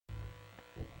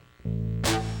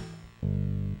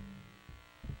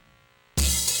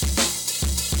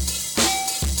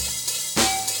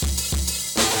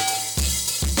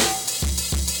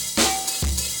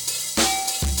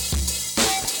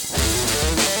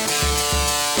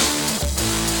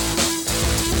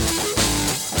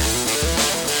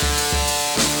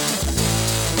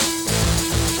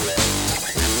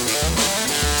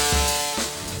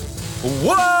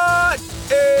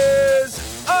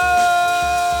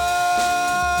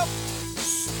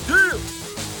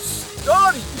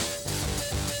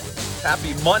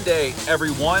Happy Monday,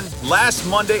 everyone. Last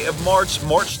Monday of March,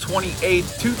 March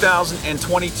 28th,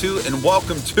 2022, and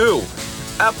welcome to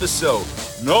episode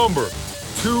number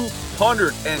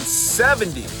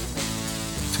 270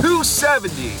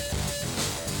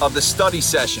 of the study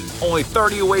session. Only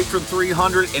 30 away from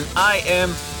 300, and I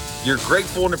am your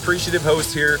grateful and appreciative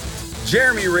host here,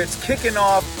 Jeremy Ritz, kicking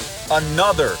off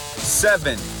another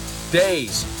 7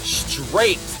 days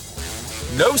straight.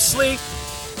 No sleep.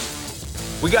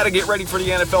 We got to get ready for the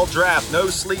NFL draft.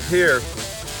 No sleep here.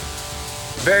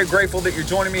 Very grateful that you're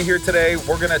joining me here today.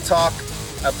 We're going to talk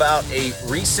about a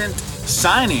recent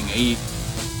signing. A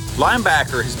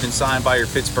linebacker has been signed by your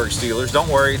Pittsburgh Steelers. Don't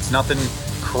worry, it's nothing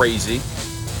crazy.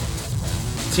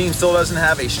 The team still doesn't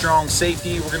have a strong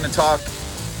safety. We're going to talk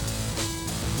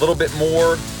a little bit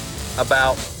more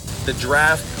about the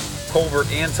draft. Colbert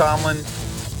and Tomlin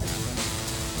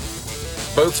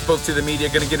both spoke to the media.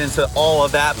 Going to get into all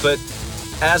of that, but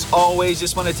as always,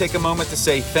 just want to take a moment to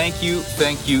say thank you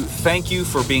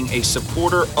for being a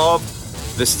supporter of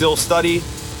the Still Study,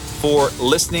 for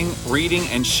listening, reading,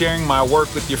 and sharing my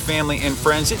work with your family and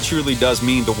friends. It truly does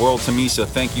mean the world to me, so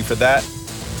thank you for that.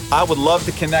 I would love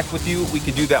to connect with you. We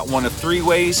can do that one of 3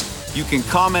 ways. You can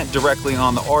comment directly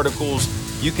on the articles.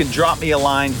 You can drop me a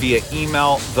line via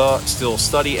email,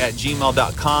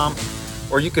 thestillstudy@gmail.com,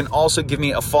 or you can also give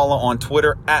me a follow on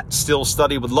Twitter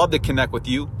 @stillstudy. Would love to connect with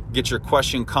you. Get your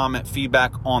question, comment,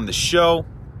 feedback on the show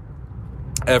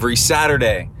every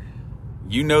Saturday.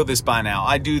 You know this by now.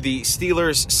 I do the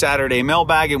Steelers Saturday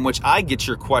mailbag, in which I get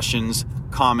your questions,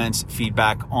 comments,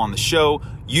 feedback on the show.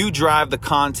 You drive the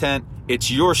content. It's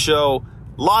your show.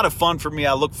 A lot of fun for me.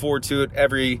 I look forward to it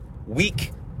every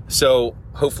week. So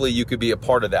hopefully you could be a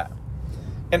part of that.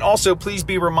 And also, please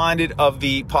be reminded of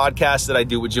the podcast that I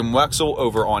do with Jim Wexell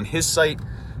over on his site,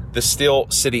 The Still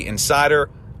City Insider.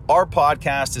 Our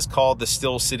podcast is called the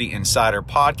Still City Insider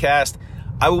Podcast.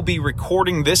 I will be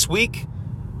recording this week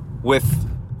with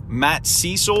Matt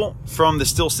Cecil from the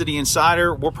Still City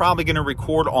Insider. We're probably going to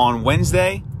record on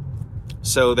Wednesday,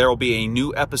 so there will be a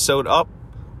new episode up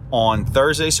on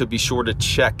Thursday, so be sure to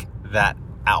check that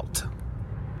out.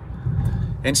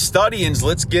 And studyings,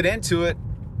 let's get into it.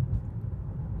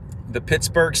 The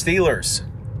Pittsburgh Steelers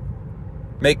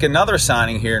make another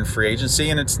signing here in free agency,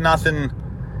 and it's nothing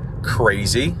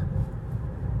crazy,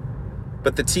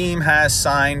 but the team has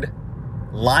signed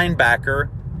linebacker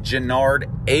Genard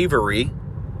Avery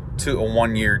to a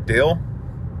 1-year deal.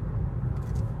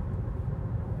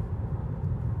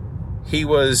 He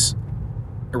was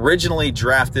originally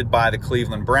drafted by the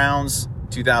Cleveland Browns,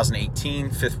 2018,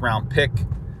 5th round pick,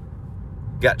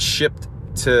 got shipped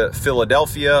to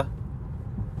Philadelphia,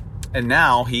 and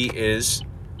now he is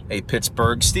a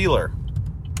Pittsburgh Steeler.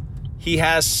 He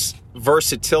has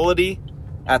versatility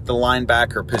at the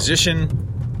linebacker position,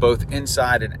 both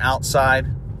inside and outside.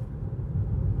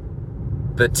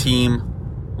 The team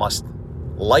must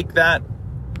like that,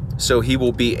 so he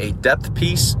will be a depth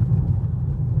piece,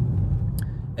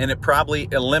 and it probably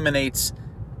eliminates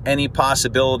any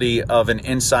possibility of an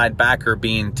inside backer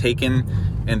being taken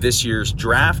in this year's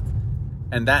draft,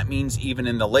 and that means even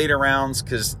in the later rounds,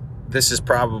 because this is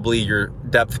probably your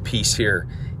depth piece here.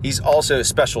 He's also a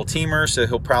special teamer, so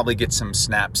he'll probably get some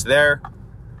snaps there.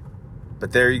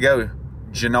 But there you go.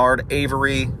 Genard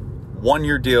Avery,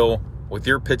 1-year deal with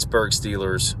your Pittsburgh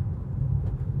Steelers.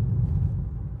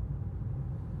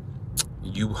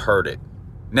 You heard it.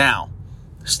 Now,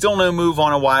 still no move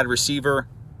on a wide receiver.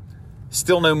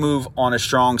 Still no move on a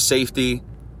strong safety.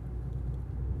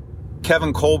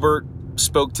 Kevin Colbert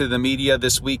spoke to the media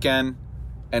this weekend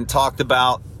and talked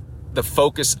about the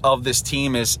focus of this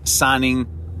team is signing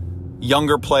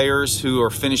younger players who are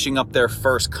finishing up their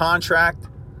first contract.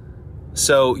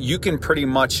 So you can pretty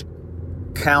much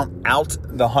count out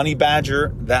the Honey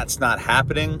Badger. That's not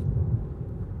happening.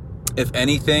 If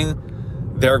anything,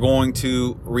 they're going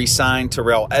to re-sign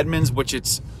Terrell Edmunds, which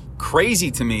it's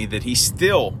crazy to me that he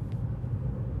still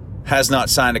has not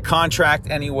signed a contract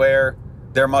anywhere.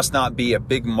 There must not be a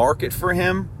big market for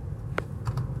him.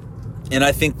 And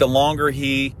I think the longer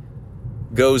he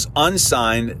goes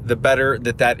unsigned, the better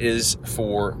that is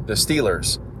for the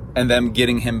Steelers and them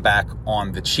getting him back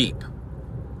on the cheap.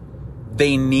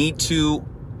 They need to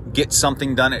get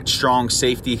something done at strong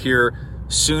safety here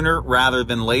sooner rather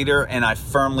than later, and I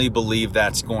firmly believe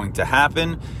that's going to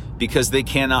happen because they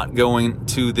cannot go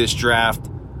into this draft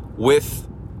with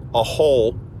a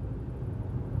hole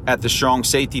at the strong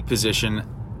safety position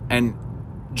and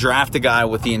draft a guy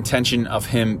with the intention of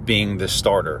him being the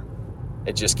starter.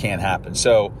 It just can't happen.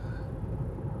 So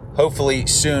hopefully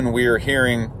soon we are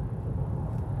hearing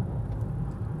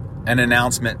an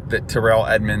announcement that Terrell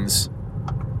Edmunds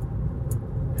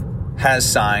has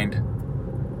signed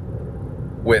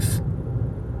with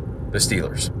the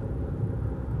Steelers.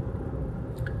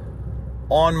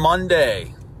 On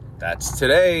Monday, that's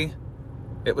today,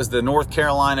 it was the North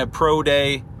Carolina Pro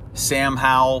Day. Sam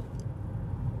Howell,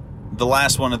 the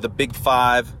last one of the Big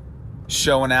Five,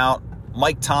 showing out.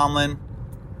 Mike Tomlin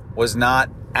was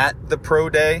not at the Pro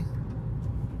Day.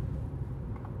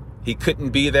 He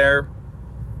couldn't be there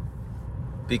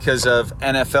because of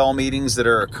NFL meetings that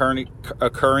are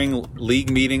occurring, league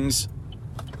meetings.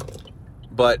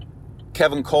 But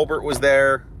Kevin Colbert was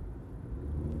there.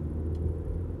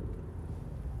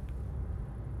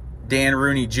 Dan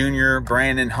Rooney Jr.,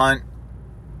 Brandon Hunt.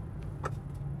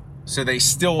 So they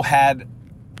still had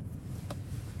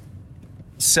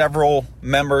several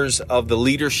members of the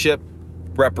leadership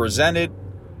represented.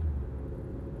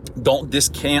 Don't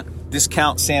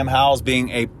discount Sam Howell as being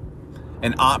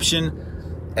an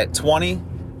option at 20.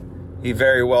 He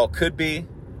very well could be.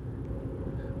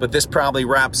 But this probably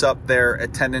wraps up their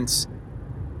attendance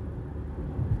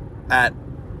at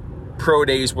pro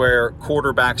days where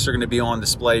quarterbacks are going to be on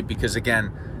display, because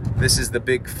again, this is the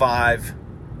Big Five.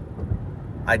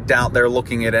 I doubt they're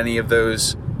looking at any of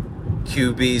those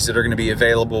QBs that are going to be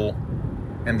available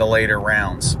in the later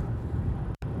rounds.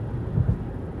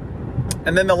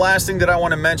 And then the last thing that I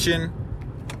want to mention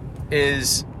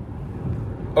is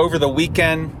over the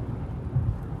weekend,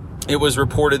 it was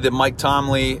reported that Mike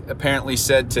Tomlin apparently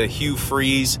said to Hugh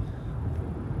Freeze,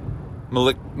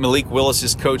 Malik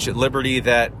Willis's coach at Liberty,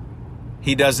 that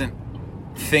he doesn't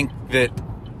think that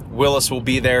Willis will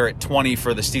be there at 20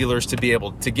 for the Steelers to be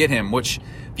able to get him, which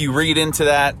if you read into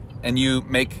that and you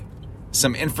make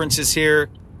some inferences here,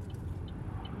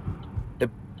 it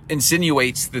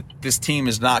insinuates that this team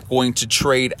is not going to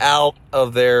trade out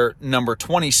of their number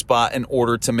 20 spot in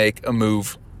order to make a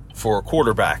move for a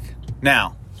quarterback.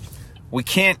 Now, we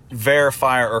can't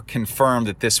verify or confirm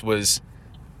that this was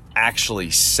actually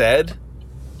said.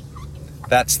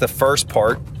 That's the first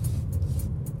part.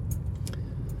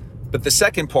 But the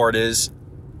second part is,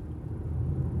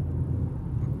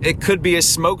 it could be a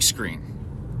smokescreen.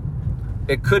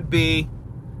 It could be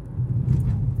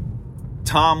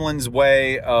Tomlin's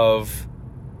way of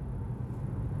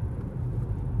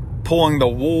pulling the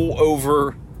wool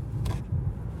over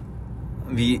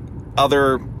the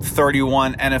other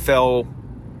 31 NFL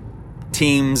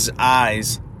teams'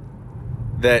 eyes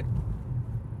that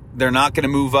they're not going to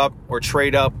move up or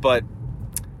trade up, but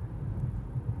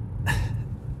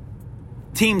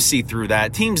teams see through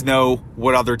that. Teams know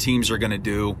what other teams are going to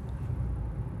do.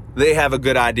 They have a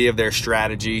good idea of their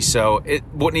strategy, so it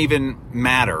wouldn't even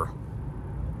matter.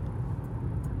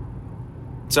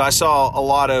 So I saw a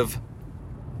lot of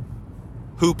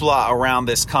hoopla around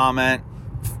this comment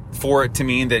for it to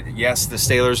mean that, yes, the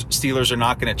Steelers are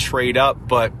not going to trade up,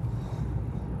 but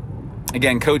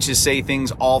again, coaches say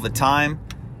things all the time.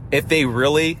 If they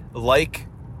really like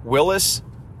Willis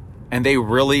and they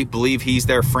really believe he's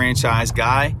their franchise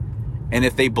guy, and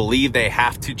if they believe they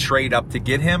have to trade up to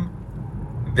get him,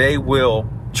 they will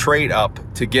trade up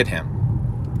to get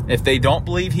him. If they don't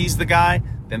believe he's the guy,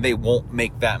 then they won't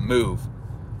make that move.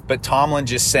 But Tomlin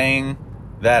just saying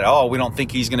that, oh, we don't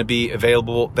think he's going to be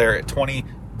available there at 20,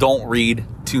 don't read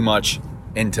too much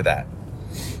into that.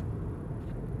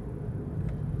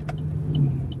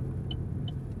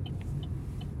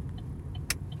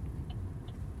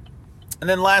 And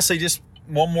then lastly, just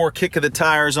one more kick of the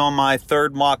tires on my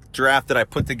third mock draft that I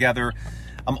put together.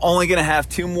 I'm only going to have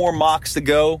 2 more mocks to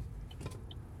go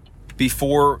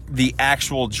before the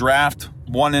actual draft.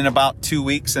 One in about 2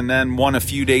 weeks and then one a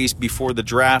few days before the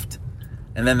draft.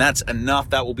 And then that's enough.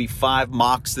 That will be 5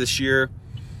 mocks this year.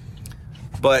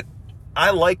 But I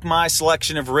like my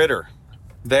selection of Ritter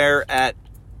there at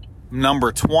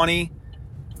number 20.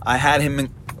 I had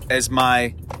him as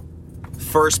my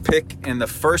first pick in the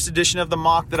first edition of the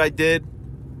mock that I did.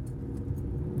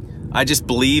 I just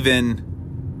believe in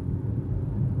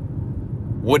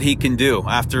what he can do.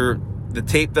 After the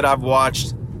tape that I've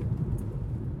watched,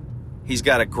 he's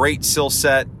got a great skill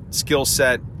set.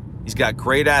 He's got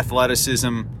great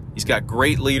athleticism. He's got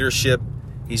great leadership.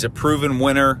 He's a proven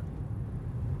winner.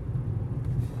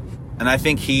 And I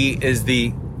think he is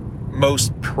the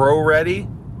most pro-ready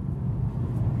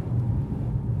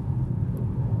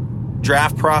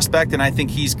draft prospect, and I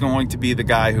think he's going to be the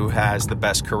guy who has the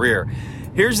best career.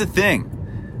 Here's the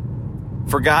thing.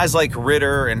 For guys like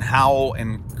Ritter and Howell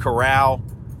and Corral,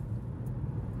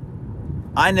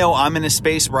 I know I'm in a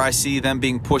space where I see them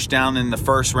being pushed down in the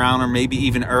first round or maybe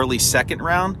even early second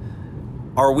round.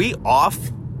 Are we off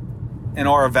in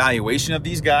our evaluation of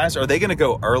these guys? Are they going to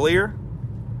go earlier?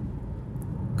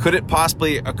 Could it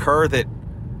possibly occur that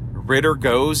Ritter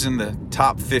goes in the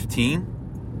top 15?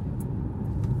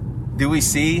 Do we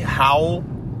see Howell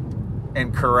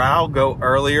and Corral go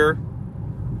earlier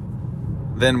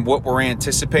than what we're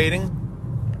anticipating?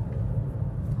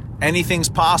 Anything's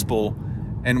possible,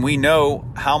 and we know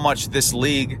how much this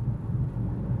league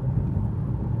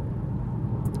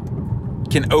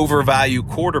can overvalue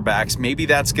quarterbacks. Maybe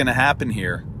that's going to happen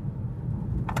here.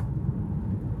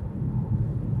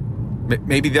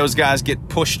 Maybe those guys get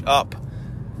pushed up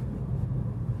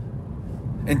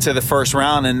into the first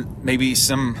round, and maybe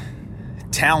some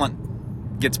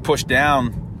talent gets pushed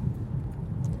down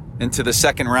into the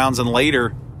second rounds and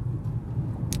later,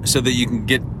 so that you can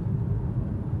get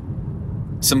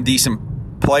some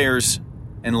decent players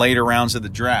in later rounds of the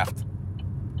draft.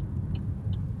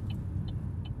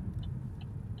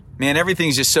 Man,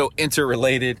 everything's just so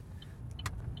interrelated.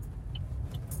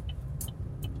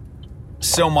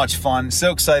 So much fun,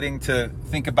 so exciting to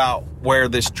think about where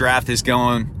this draft is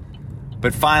going.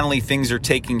 But finally, things are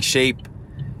taking shape.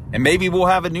 And maybe we'll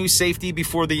have a new safety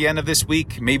before the end of this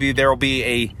week. Maybe there will be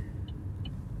a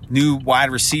new wide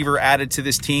receiver added to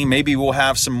this team. Maybe we'll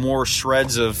have some more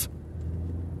shreds of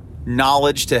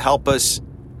knowledge to help us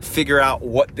figure out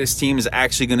what this team is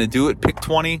actually going to do at pick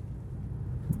 20.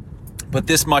 But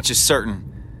this much is certain.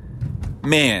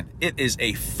 Man, it is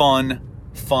a fun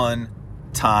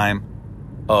time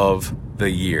of the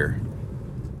year.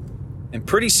 And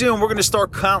pretty soon we're going to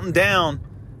start counting down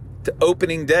to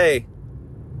opening day.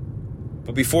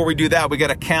 But before we do that, we got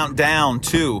to count down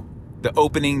to the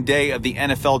opening day of the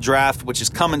NFL draft, which is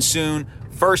coming soon.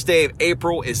 First day of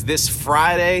April is this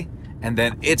Friday, and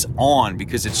then it's on,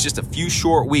 because it's just a few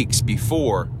short weeks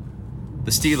before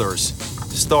the Steelers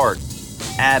start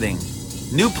adding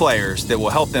new players that will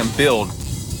help them build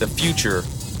the future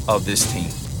of this team.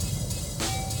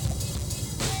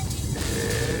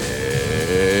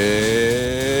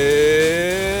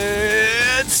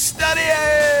 It's studying.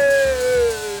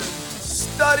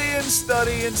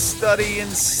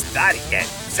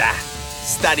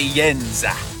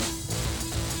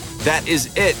 That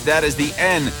is it. That is the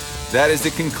end. That is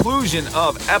the conclusion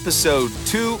of episode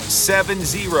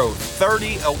 270,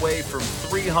 30 away from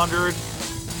 300.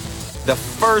 The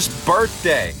first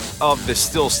birthday of the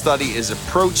Still Study is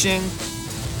approaching.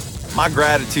 My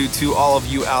gratitude to all of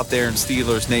you out there in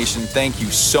Steelers Nation. Thank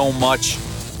you so much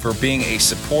for being a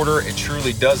supporter. It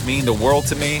truly does mean the world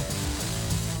to me.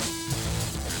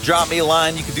 Drop me a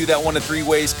line. You can do that one of three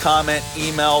ways: comment,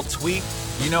 email, tweet.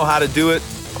 You know how to do it.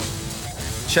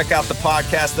 Check out the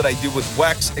podcast that I do with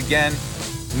Wex. Again,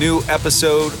 new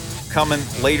episode coming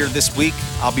later this week.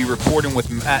 I'll be recording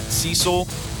with Matt Cecil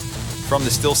from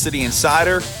the Still City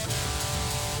Insider.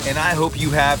 And I hope you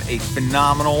have a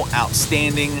phenomenal,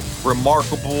 outstanding,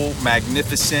 remarkable,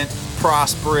 magnificent,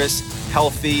 prosperous,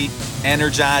 healthy,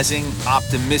 energizing,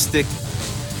 optimistic,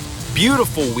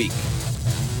 beautiful week.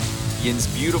 Yin's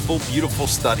beautiful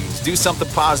studies. Do something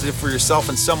positive for yourself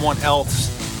and someone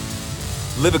else.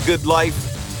 Live a good life.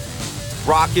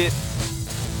 Rock it.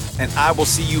 And I will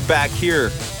see you back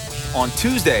here on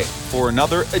Tuesday for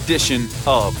another edition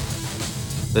of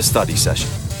the study session.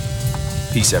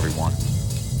 Peace, everyone.